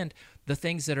understand the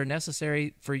things that are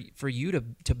necessary for you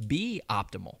to be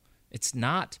optimal. It's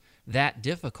not that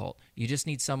difficult. You just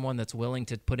need someone that's willing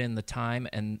to put in the time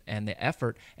and the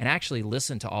effort and actually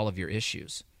listen to all of your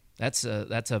issues. That's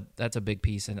a big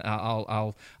piece, and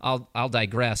I'll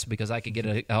digress because I could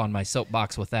get on my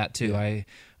soapbox with that too. Yeah.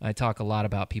 I talk a lot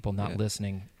about people not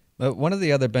listening. But one of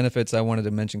the other benefits I wanted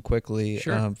to mention quickly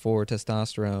for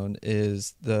testosterone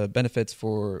is the benefits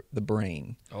for the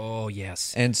brain. Oh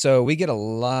yes. And so we get a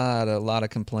lot of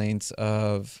complaints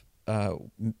of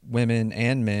women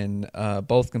and men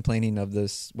both complaining of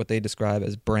this, what they describe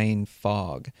as brain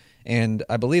fog. And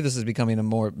I believe this is becoming a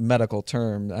more medical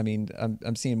term. I mean,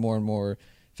 I'm seeing more and more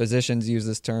physicians use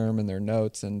this term in their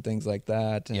notes and things like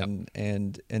that.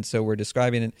 And so we're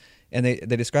describing it, and they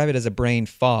describe it as a brain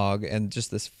fog, and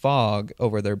just this fog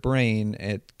over their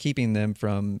brain, keeping them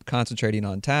from concentrating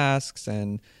on tasks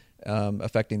and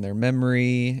affecting their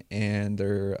memory and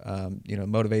their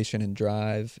motivation and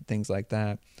drive, things like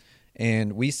that.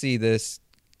 And we see this,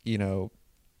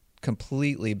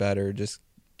 completely better, just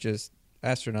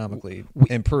astronomically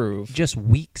improve. Just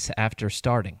weeks after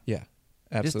starting. Yeah,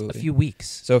 absolutely. Just a few weeks.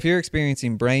 So if you're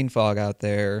experiencing brain fog out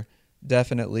there,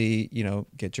 definitely,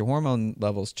 get your hormone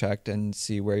levels checked and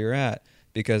see where you're at,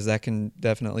 because that can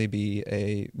definitely be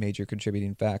a major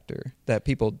contributing factor that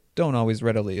people don't always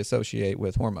readily associate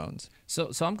with hormones.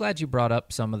 So I'm glad you brought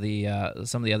up some of the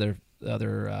other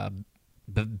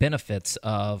benefits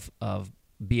of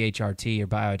BHRT or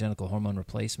bioidentical hormone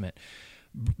replacement.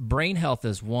 Brain health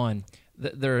is one.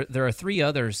 There are three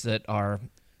others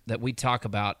that we talk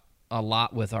about a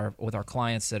lot with our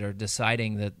clients that are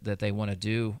deciding that they want to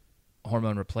do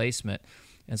hormone replacement.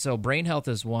 And so brain health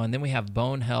is one. Then we have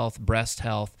bone health, breast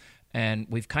health, and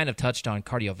we've kind of touched on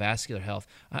cardiovascular health.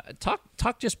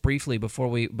 Talk just briefly before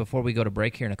we go to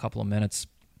break here in a couple of minutes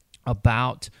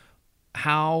about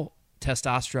how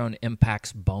testosterone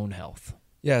impacts bone health.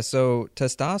 Yeah, so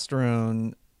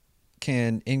testosterone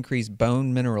can increase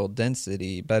bone mineral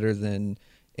density better than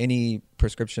any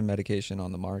prescription medication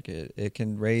on the market. It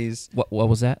can raise... What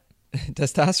was that?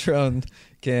 Testosterone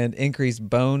can increase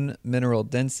bone mineral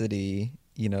density,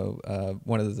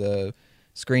 one of the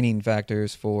screening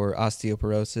factors for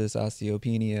osteoporosis,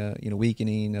 osteopenia,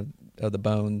 weakening of the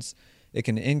bones. It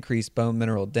can increase bone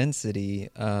mineral density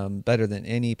better than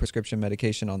any prescription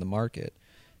medication on the market.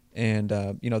 And,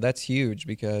 that's huge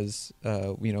because,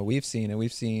 we've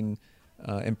seen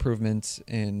improvements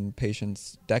in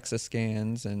patients' DEXA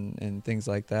scans and things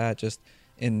like that just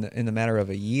in the matter of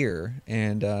a year.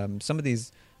 And some of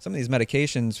these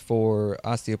medications for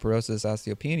osteoporosis,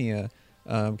 osteopenia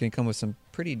can come with some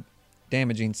pretty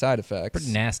damaging side effects.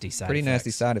 Pretty nasty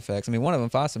side effects. I mean, one of them,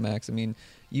 Fosamax,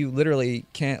 you literally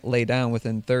can't lay down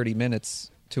within 30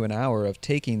 minutes to an hour of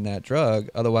taking that drug.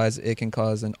 Otherwise, it can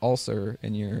cause an ulcer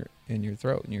in your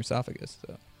throat, in your esophagus.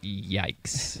 So.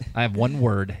 Yikes. I have one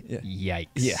word. Yikes.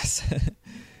 Yes.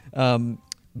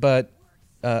 But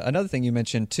another thing you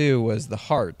mentioned, too, was the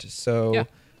heart. So,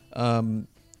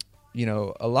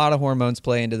 a lot of hormones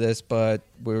play into this, but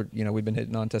we've been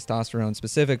hitting on testosterone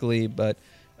specifically, but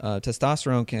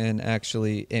testosterone can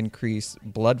actually increase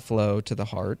blood flow to the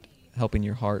heart, helping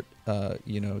your heart,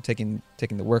 taking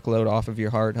the workload off of your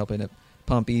heart, helping it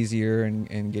pump easier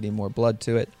and getting more blood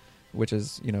to it, which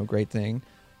is, a great thing.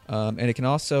 And it can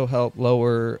also help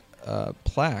lower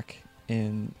plaque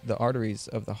in the arteries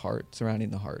of the heart, surrounding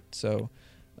the heart. So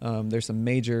there's some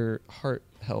major heart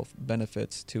health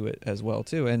benefits to it as well,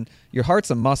 too. And your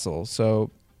heart's a muscle,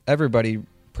 so everybody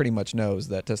pretty much knows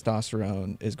that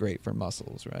testosterone is great for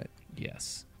muscles, right?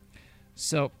 Yes.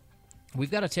 So we've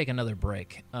got to take another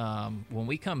break. When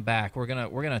we come back, we're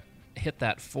gonna hit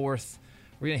that fourth.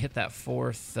 We're gonna hit that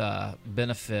fourth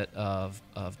benefit of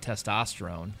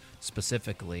testosterone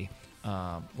specifically.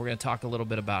 We're gonna talk a little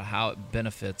bit about how it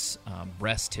benefits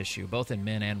breast tissue, both in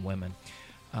men and women.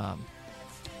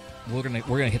 We're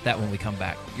gonna hit that when we come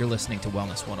back. You're listening to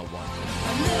Wellness 101.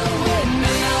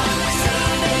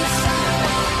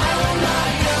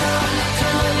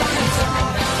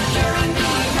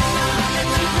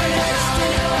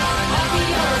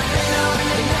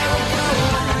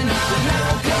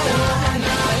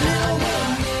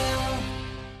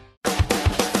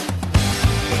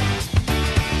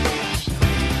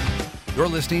 You're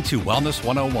listening to Wellness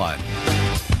 101.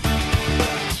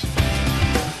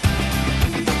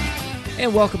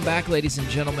 And welcome back, ladies and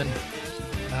gentlemen.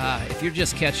 If you're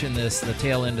just catching the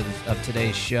tail end of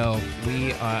today's show, we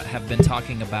have been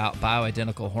talking about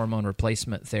bioidentical hormone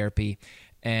replacement therapy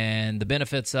and the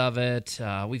benefits of it.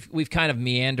 We've kind of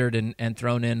meandered and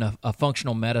thrown in a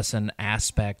functional medicine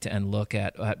aspect and look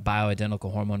at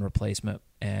bioidentical hormone replacement.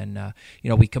 And,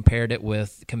 we compared it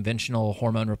with conventional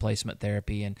hormone replacement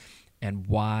therapy and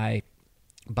why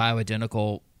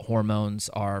bioidentical hormones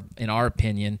are, in our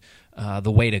opinion,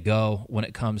 the way to go when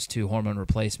it comes to hormone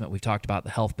replacement. We've talked about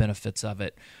the health benefits of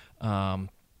it, and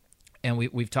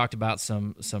we've talked about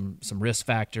some risk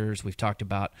factors. We've talked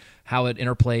about how it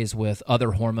interplays with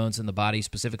other hormones in the body,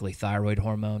 specifically thyroid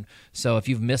hormone. So if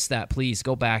you've missed that, please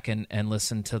go back and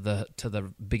listen to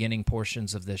the beginning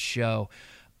portions of this show.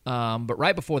 But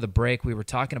right before the break, we were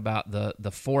talking about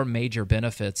the four major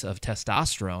benefits of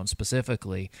testosterone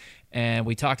specifically, and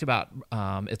we talked about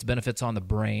its benefits on the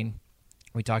brain.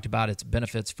 We talked about its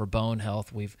benefits for bone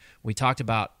health. We talked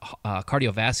about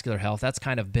cardiovascular health. That's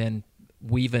kind of been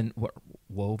woven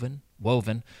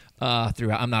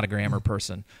throughout. I'm not a grammar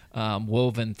person.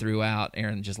 Woven throughout.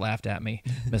 Aaron just laughed at me,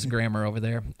 Miss Grammar over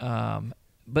there.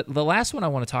 But the last one I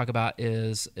want to talk about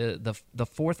is the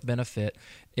fourth benefit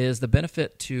is the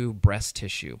benefit to breast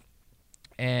tissue.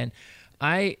 And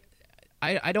I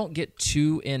I don't get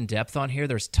too in depth on here.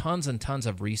 There's tons and tons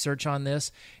of research on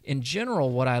this. In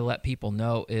general, what I let people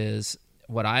know is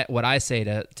what I say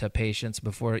to patients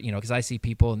before, because I see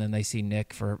people and then they see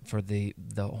Nick for the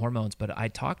hormones, but I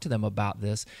talk to them about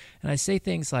this and I say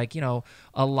things like,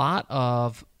 a lot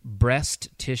of breast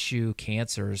tissue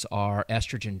cancers are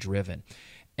estrogen driven.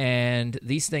 And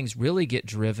these things really get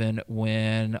driven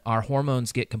when our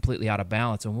hormones get completely out of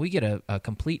balance. When we get a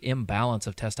complete imbalance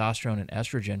of testosterone and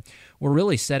estrogen, we're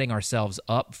really setting ourselves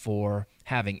up for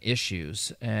having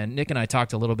issues. And Nick and I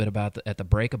talked a little bit at the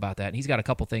break about that. And he's got a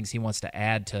couple things he wants to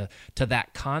add to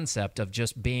that concept of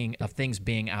just things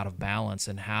being out of balance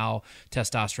and how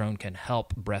testosterone can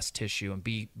help breast tissue and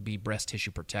be breast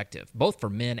tissue protective, both for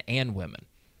men and women.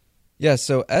 Yeah,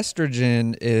 so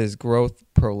estrogen is growth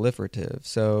proliferative.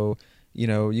 So,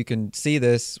 you can see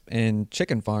this in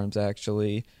chicken farms,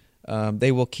 actually.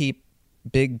 They will keep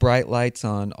big, bright lights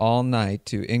on all night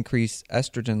to increase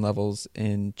estrogen levels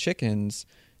in chickens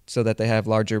so that they have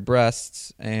larger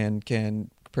breasts and can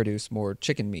produce more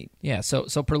chicken meat. Yeah, so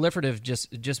proliferative,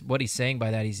 just what he's saying by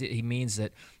that, he means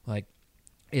that, like,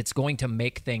 it's going to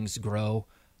make things grow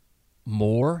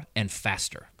more and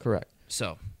faster. Correct.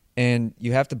 So... And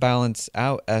you have to balance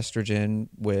out estrogen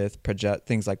with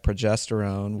things like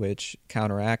progesterone, which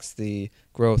counteracts the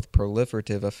growth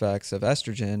proliferative effects of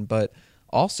estrogen, but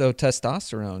also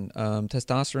testosterone.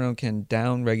 Testosterone can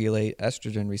downregulate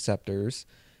estrogen receptors,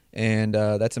 and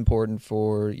that's important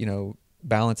for,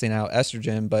 balancing out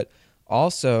estrogen, but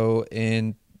also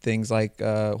in things like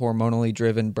hormonally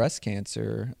driven breast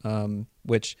cancer,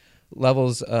 which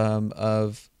levels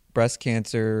of breast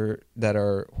cancer that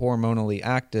are hormonally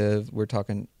active, we're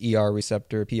talking ER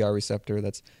receptor, PR receptor,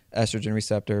 that's estrogen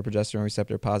receptor, progesterone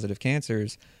receptor positive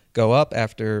cancers, go up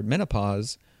after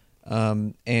menopause,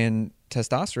 and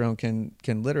testosterone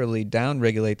can literally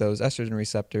downregulate those estrogen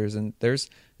receptors. And there's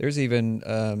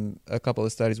even a couple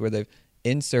of studies where they've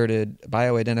inserted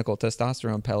bioidentical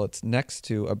testosterone pellets next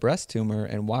to a breast tumor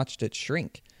and watched it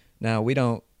shrink. Now, we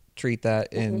don't treat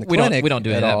that in the clinic. We don't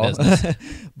do at that all. business.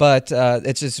 But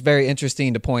it's just very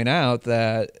interesting to point out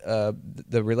that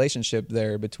the relationship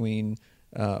there between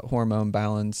hormone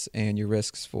balance and your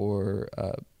risks for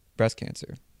breast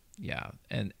cancer. Yeah,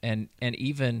 and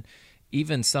even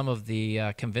some of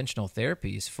the conventional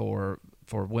therapies for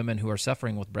women who are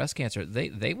suffering with breast cancer,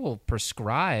 they will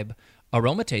prescribe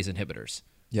aromatase inhibitors.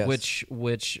 Yes. Which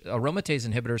aromatase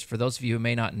inhibitors, for those of you who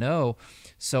may not know,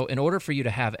 so in order for you to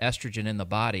have estrogen in the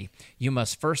body, you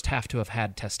must first have to have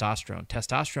had testosterone.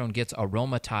 Testosterone gets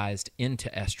aromatized into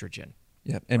estrogen.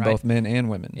 Yep, in both men and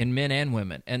women. In men and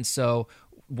women. And so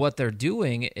what they're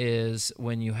doing is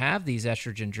when you have these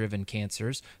estrogen-driven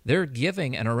cancers, they're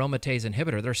giving an aromatase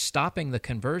inhibitor. They're stopping the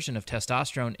conversion of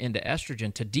testosterone into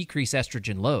estrogen to decrease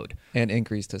estrogen load. And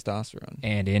increase testosterone.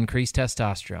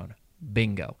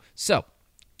 Bingo. So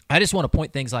I just want to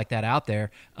point things like that out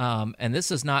there. And this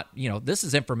is not, this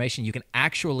is information you can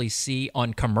actually see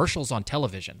on commercials on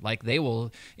television. Like they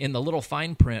will, in the little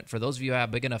fine print, for those of you who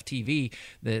have big enough TV,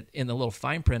 that in the little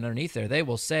fine print underneath there, they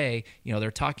will say,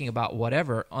 they're talking about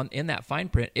whatever in that fine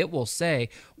print. It will say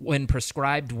when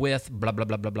prescribed with blah, blah,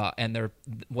 blah, blah, blah. And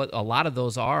what a lot of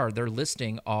those they're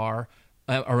listing are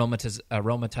aromatase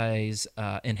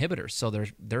inhibitors. So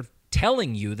they're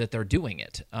telling you that they're doing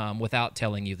it without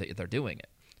telling you that they're doing it.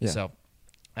 Yeah. So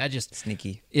I just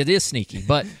sneaky. It is sneaky,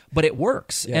 but it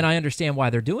works, and I understand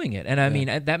why they're doing it. And I mean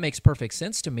that makes perfect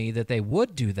sense to me that they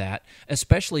would do that,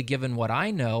 especially given what I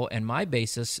know and my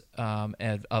basis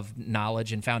of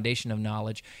knowledge and foundation of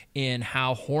knowledge in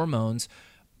how hormones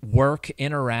work,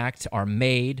 interact, are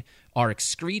made, are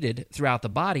excreted throughout the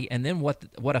body, and then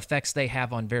what effects they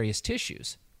have on various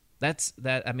tissues. That's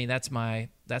my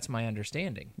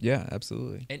understanding. Yeah,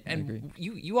 absolutely. And I agree.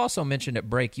 you also mentioned at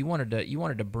break you wanted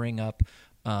to bring up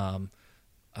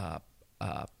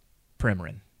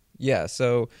Premarin. Yeah,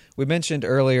 so we mentioned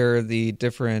earlier the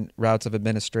different routes of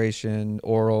administration,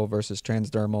 oral versus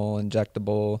transdermal,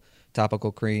 injectable,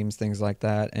 topical creams, things like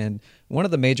that. And one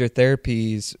of the major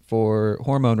therapies for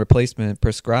hormone replacement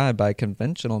prescribed by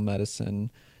conventional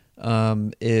medicine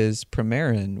is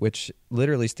Premarin, which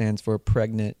literally stands for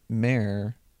pregnant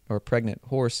mare or pregnant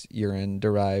horse urine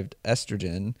derived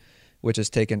estrogen, which is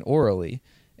taken orally.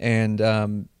 And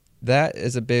that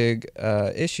is a big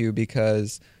issue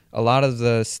because a lot of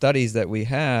the studies that we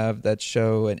have that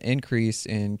show an increase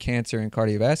in cancer and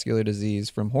cardiovascular disease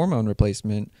from hormone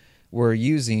replacement were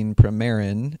using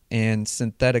Premarin and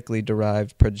synthetically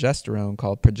derived progesterone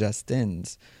called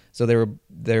progestins. So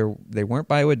they weren't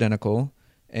bioidentical,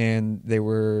 and they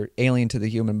were alien to the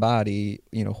human body,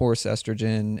 horse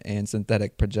estrogen and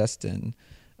synthetic progestin.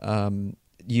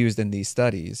 used in these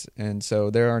studies. And so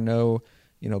there are no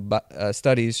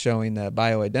studies showing that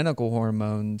bioidentical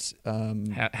hormones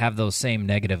have those same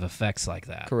negative effects like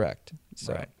that. Correct.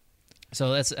 So. Right.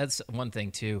 So that's one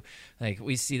thing too. Like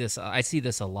we see this, I see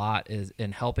this a lot is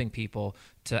in helping people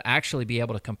to actually be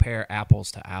able to compare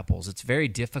apples to apples. It's very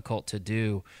difficult to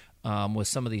do with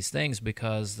some of these things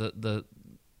because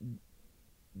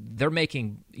they're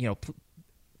making,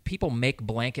 people make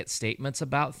blanket statements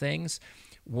about things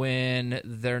when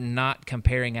they're not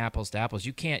comparing apples to apples.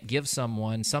 You can't give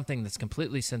someone something that's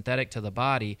completely synthetic to the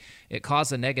body, it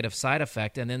causes a negative side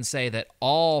effect, and then say that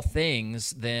all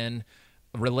things then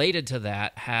related to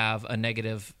that have a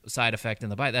negative side effect in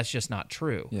the body. That's just not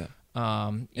true. Yeah.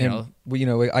 I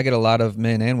get a lot of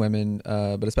men and women,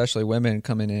 but especially women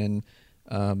coming in,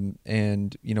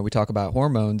 and we talk about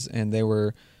hormones, and they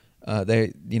were,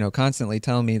 constantly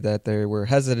tell me that they were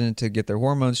hesitant to get their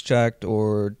hormones checked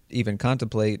or even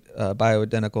contemplate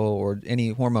bioidentical or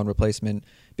any hormone replacement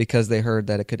because they heard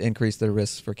that it could increase their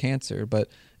risks for cancer. But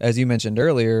as you mentioned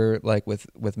earlier, like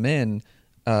with men,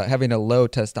 having a low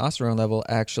testosterone level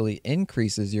actually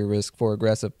increases your risk for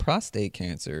aggressive prostate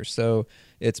cancer. So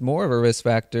it's more of a risk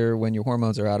factor when your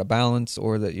hormones are out of balance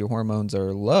or that your hormones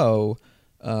are low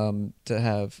to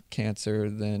have cancer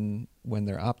than when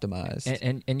they're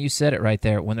optimized. And you said it right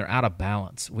there, when they're out of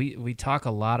balance. We talk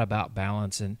a lot about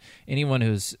balance, and anyone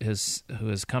who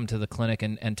has come to the clinic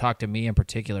and talked to me in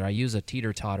particular, I use a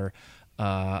teeter-totter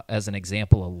as an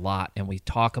example a lot, and we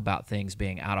talk about things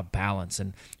being out of balance.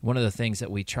 And one of the things that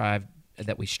we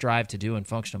strive to do in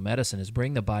functional medicine is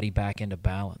bring the body back into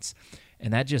balance.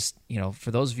 And that just, for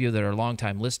those of you that are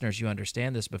longtime listeners, you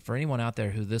understand this, but for anyone out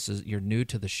there who you're new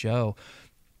to the show,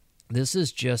 this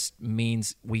is just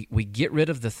means we get rid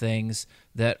of the things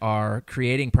that are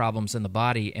creating problems in the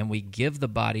body, and we give the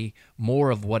body more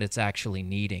of what it's actually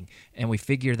needing. And we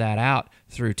figure that out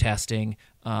through testing,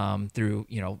 through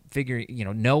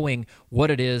knowing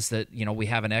what it is that we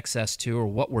have an excess to or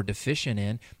what we're deficient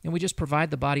in, and we just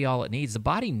provide the body all it needs. The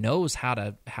body knows how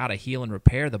to heal and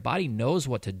repair. The body knows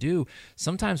what to do.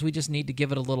 Sometimes we just need to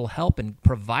give it a little help and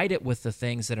provide it with the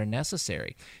things that are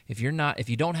necessary. If you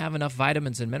don't have enough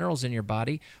vitamins and minerals in your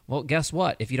body, well, guess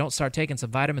what? If you don't start taking some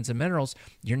vitamins and minerals,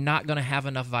 you're not going to have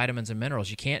enough vitamins and minerals.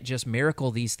 You can't just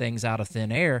miracle these things out of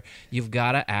thin air. You've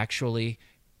got to actually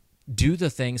do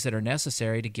the things that are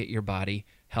necessary to get your body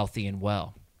healthy and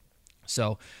well.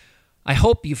 So I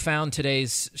hope you found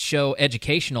today's show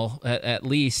educational, at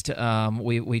least.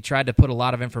 We tried to put a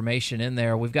lot of information in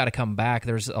there. We've got to come back.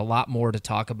 There's a lot more to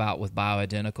talk about with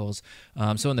bioidenticals.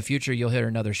 So in the future, you'll hear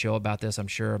another show about this, I'm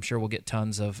sure. I'm sure we'll get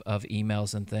tons of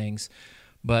emails and things.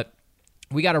 But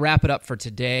we got to wrap it up for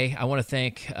today. I want to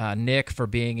thank Nick for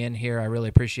being in here. I really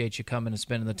appreciate you coming and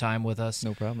spending the time with us.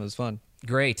 No problem. It was fun.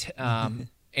 Great.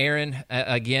 Aaron,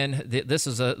 again, this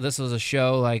was a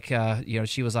show like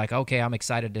she was like, okay, I'm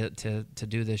excited to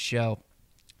do this show.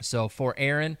 So for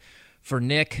Aaron, for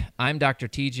Nick, I'm Dr.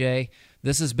 TJ.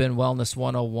 This has been Wellness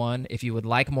 101. If you would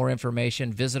like more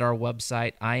information, visit our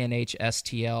website,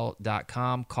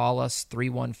 inhstl.com. Call us,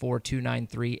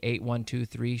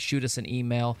 314-293-8123. Shoot us an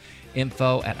email,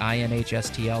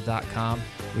 info@inhstl.com.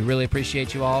 We really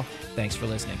appreciate you all. Thanks for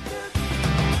listening.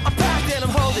 I'm packed and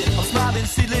I'm holding, I'm smiling,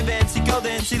 she living, she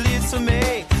golden, she lives for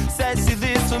me. Says she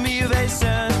lives for me,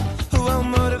 ovation, who will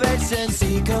motivation.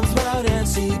 She comes round and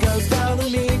she goes down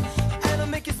on me, and I'll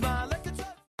make you smile like a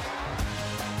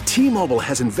T-Mobile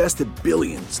has invested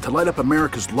billions to light up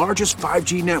America's largest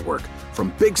 5G network,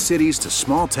 from big cities to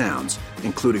small towns,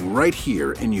 including right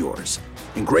here in yours.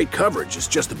 And great coverage is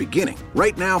just the beginning.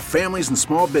 Right now, families and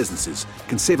small businesses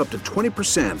can save up to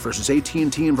 20% versus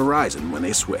AT&T and Verizon when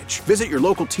they switch. Visit your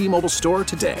local T-Mobile store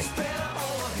today.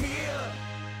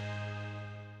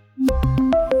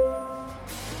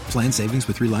 Plan savings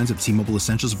with 3 lines of T-Mobile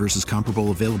Essentials versus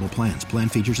comparable available plans. Plan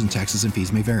features and taxes and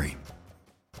fees may vary.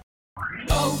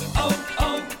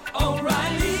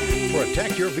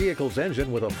 Protect your vehicle's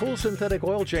engine with a full synthetic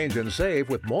oil change and save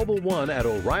with Mobil 1 at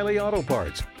O'Reilly Auto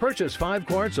Parts. Purchase 5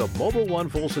 quarts of Mobil 1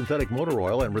 full synthetic motor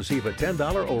oil and receive a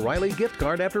 $10 O'Reilly gift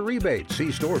card after rebate.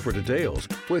 See store for details.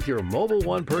 With your Mobil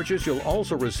 1 purchase, you'll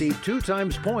also receive 2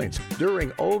 times points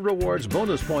during O Rewards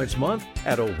Bonus Points Month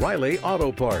at O'Reilly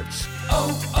Auto Parts.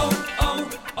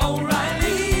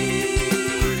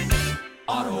 O'Reilly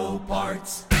Auto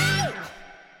Parts.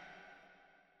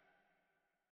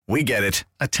 We get it.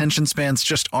 Attention spans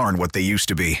just aren't what they used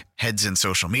to be. Heads in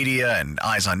social media and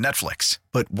eyes on Netflix.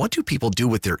 But what do people do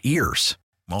with their ears?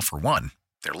 Well, for one,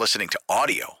 they're listening to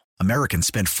audio. Americans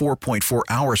spend 4.4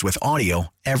 hours with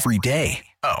audio every day.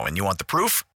 Oh, and you want the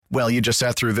proof? Well, you just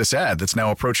sat through this ad that's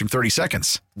now approaching 30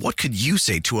 seconds. What could you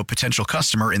say to a potential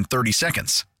customer in 30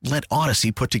 seconds? Let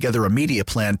Odyssey put together a media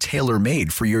plan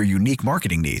tailor-made for your unique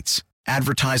marketing needs.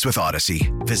 Advertise with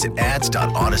Odyssey. Visit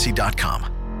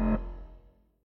ads.odyssey.com.